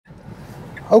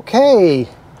Okay,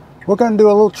 we're going to do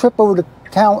a little trip over to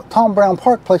Tom Brown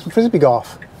Park, play some frisbee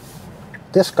golf,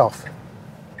 disc golf.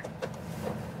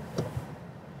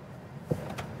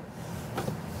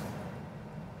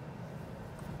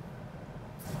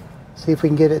 See if we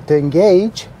can get it to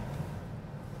engage.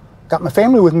 Got my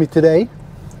family with me today.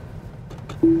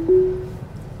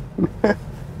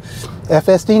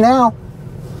 FSD now.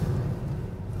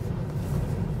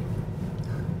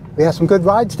 We had some good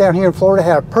rides down here in Florida.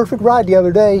 Had a perfect ride the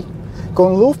other day.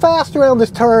 Going a little fast around this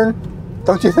turn,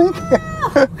 don't you think?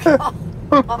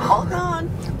 Hold on.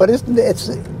 But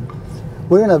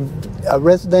we're in a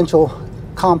residential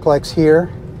complex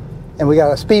here, and we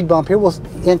got a speed bump here. Well,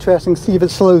 interesting to see if it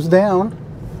slows down.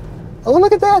 Oh,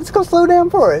 look at that! It's gonna slow down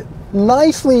for it.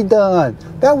 Nicely done.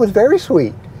 That was very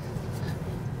sweet.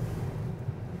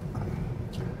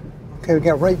 Okay, we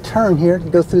got a right turn here to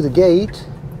go through the gate.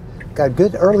 Got a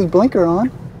good early blinker on.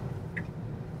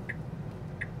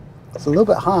 It's a little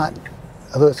bit hot,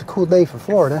 although it's a cool day for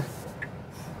Florida.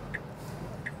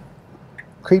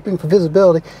 Creeping for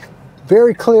visibility.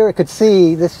 Very clear, I could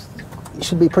see this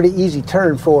should be a pretty easy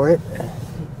turn for it.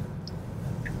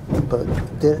 But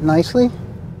did it nicely.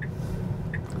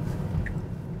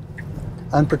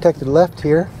 Unprotected left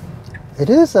here. It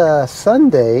is a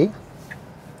Sunday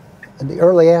in the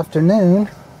early afternoon.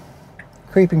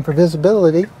 Creeping for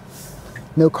visibility.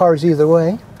 No cars either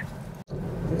way.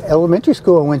 Elementary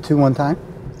school I went to one time.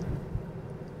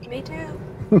 Me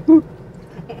too.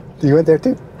 You went there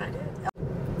too? I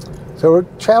did. So we're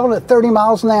traveling at 30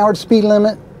 miles an hour, speed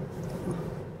limit.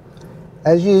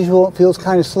 As usual, it feels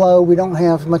kind of slow. We don't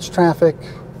have much traffic.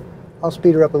 I'll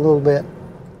speed her up a little bit,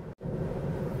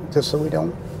 just so we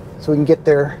can get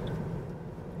there.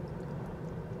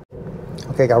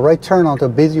 Okay, got a right turn onto a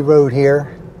busy road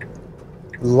here.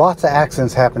 Lots of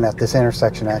accidents happen at this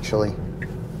intersection, actually.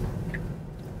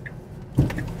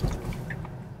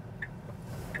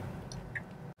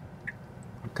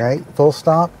 Okay, full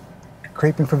stop.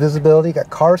 Creeping for visibility.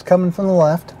 Got cars coming from the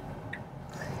left.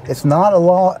 It's not a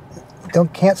lot.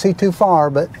 Can't see too far,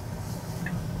 but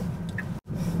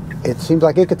it seems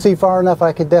like it could see far enough.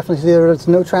 I could definitely see there's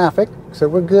no traffic, so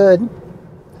we're good.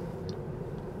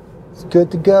 It's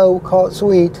good to go. We'll call it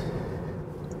sweet.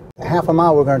 Half a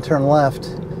mile we're going to turn left,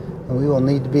 and we will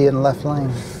need to be in the left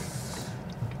lane.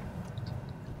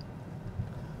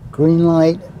 Green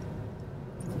light.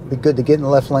 Be good to get in the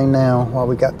left lane now while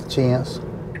we got the chance.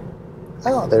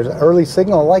 Oh, there's an early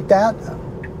signal like that.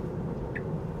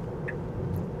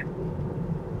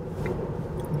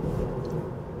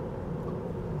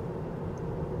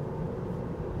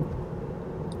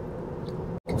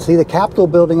 You can see the Capitol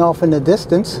building off in the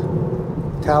distance.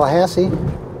 Tallahassee,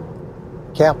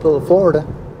 capital of Florida.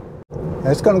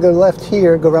 Now it's going to go left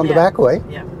here, go around the back way.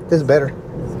 Yeah. This is better.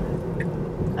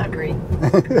 I agree.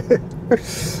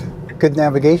 Good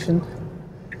navigation.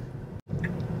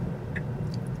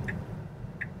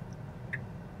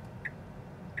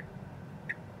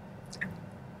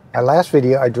 My last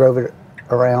video, I drove it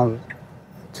around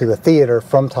to the theater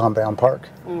from Tom Brown Park.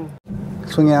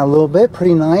 Swinging out a little bit,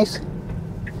 pretty nice.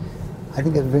 I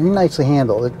think it's very nicely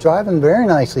handled. It's driving very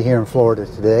nicely here in Florida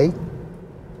today.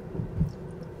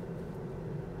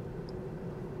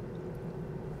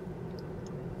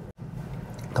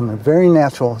 Coming very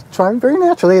natural. Driving very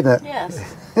naturally, isn't it?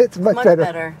 Yes. It's much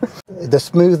better. The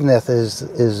smoothness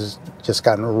is just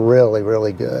gotten really,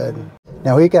 really good.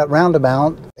 Now we got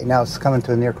roundabout. Now it's coming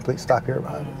to a near complete stop here.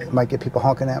 It might get people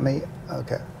honking at me.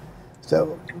 Okay.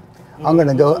 So I'm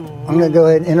gonna go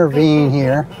ahead and intervene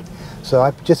here. So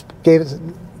I just gave it,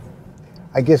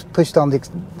 I guess pushed on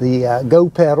the go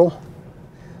pedal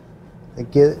to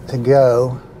get it to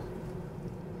go.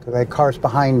 Because I had cars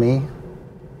behind me.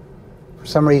 For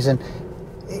some reason,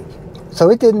 so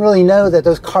it didn't really know that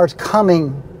those cars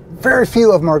coming, very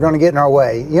few of them are going to get in our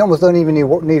way. You almost don't even need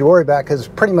to worry about it because it's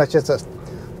pretty much just a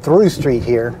through street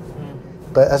here.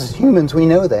 But as humans, we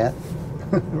know that,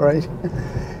 right?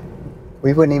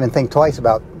 We wouldn't even think twice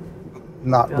about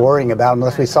not worrying about them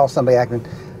unless we saw somebody acting.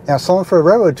 Now, slowing for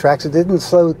railroad tracks, it didn't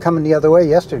slow coming the other way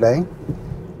yesterday.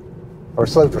 Or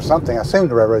slowed for something, I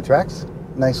assumed the railroad tracks.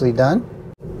 Nicely done.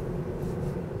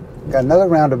 Got another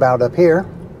roundabout up here.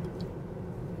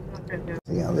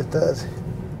 See how this does.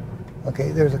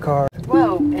 Okay, there's a car.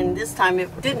 Whoa, and this time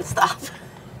it didn't stop.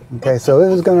 Okay, so it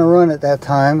was going to run at that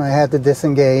time. I had to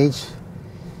disengage.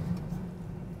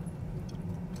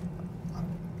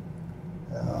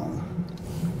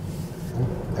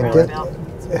 I did.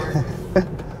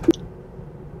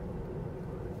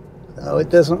 No, it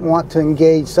doesn't want to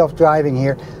engage self-driving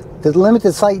here. The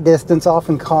limited sight distance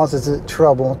often causes it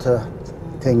trouble to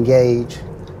engage.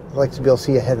 I'd like to be able to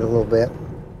see ahead a little bit.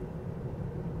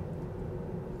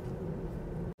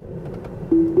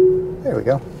 we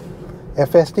go.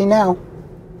 FSD now.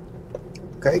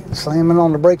 Okay, slamming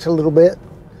on the brakes a little bit.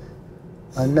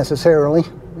 Unnecessarily.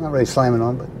 Not really slamming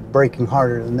on, but braking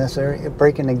harder than necessary.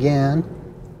 Braking again.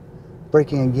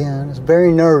 Braking again. It's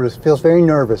very nervous. Feels very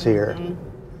nervous here.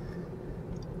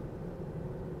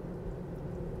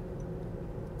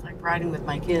 It's like riding with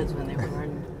my kids when they were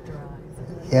learning to drive.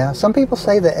 Yeah, some people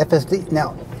say the FSD.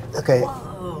 Now, okay,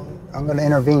 Whoa. I'm going to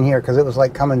intervene here because it was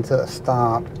like coming to a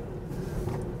stop.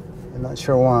 I'm not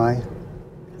sure why.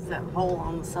 There's that hole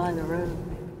on the side of the road.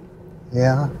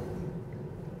 Yeah.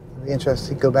 It'd be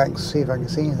interesting to go back and see if I can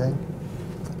see anything.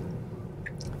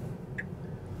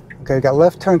 Okay, we got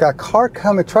left turn, got a car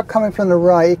coming, truck coming from the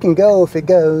right. It can go if it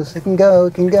goes. It can go,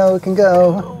 it can go, it can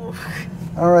go. Oh.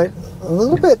 All right, a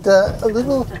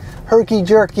little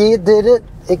herky-jerky. It did it.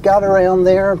 It got around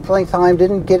there in plenty of time,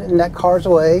 didn't get in that car's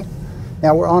way.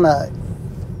 Now we're on a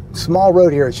small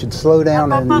road here. It should slow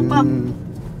down and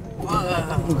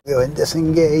go and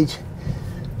disengage.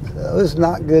 So it's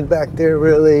not good back there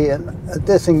really. And a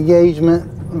disengagement,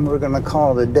 and we're gonna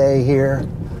call it a day here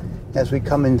as we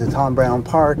come into Tom Brown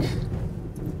Park.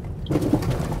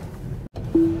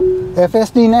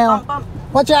 FSD now.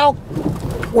 Watch out!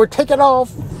 We're taking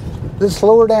off. Let's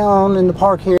slow her down in the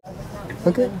park here.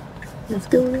 Okay. Let's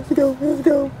go, let's go, let's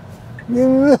go.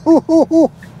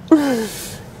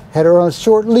 Had her on a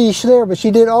short leash there, but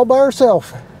she did it all by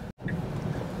herself.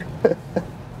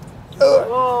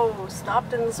 Whoa,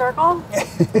 stopped in the circle?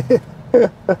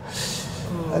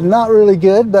 Not really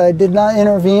good, but I did not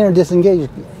intervene or disengage.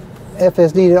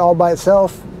 FSD did it all by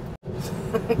itself.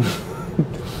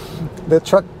 The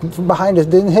truck from behind us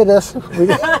didn't hit us.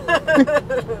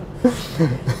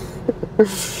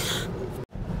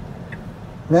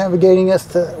 Navigating us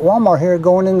to Walmart here,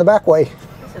 going in the back way.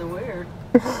 This is weird.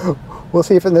 We'll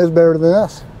see if it knows better than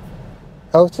us.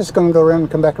 Oh, it's just going to go around and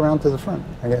come back around to the front,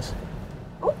 I guess.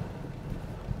 Oh.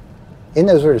 It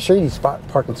knows where the shady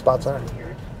parking spots are.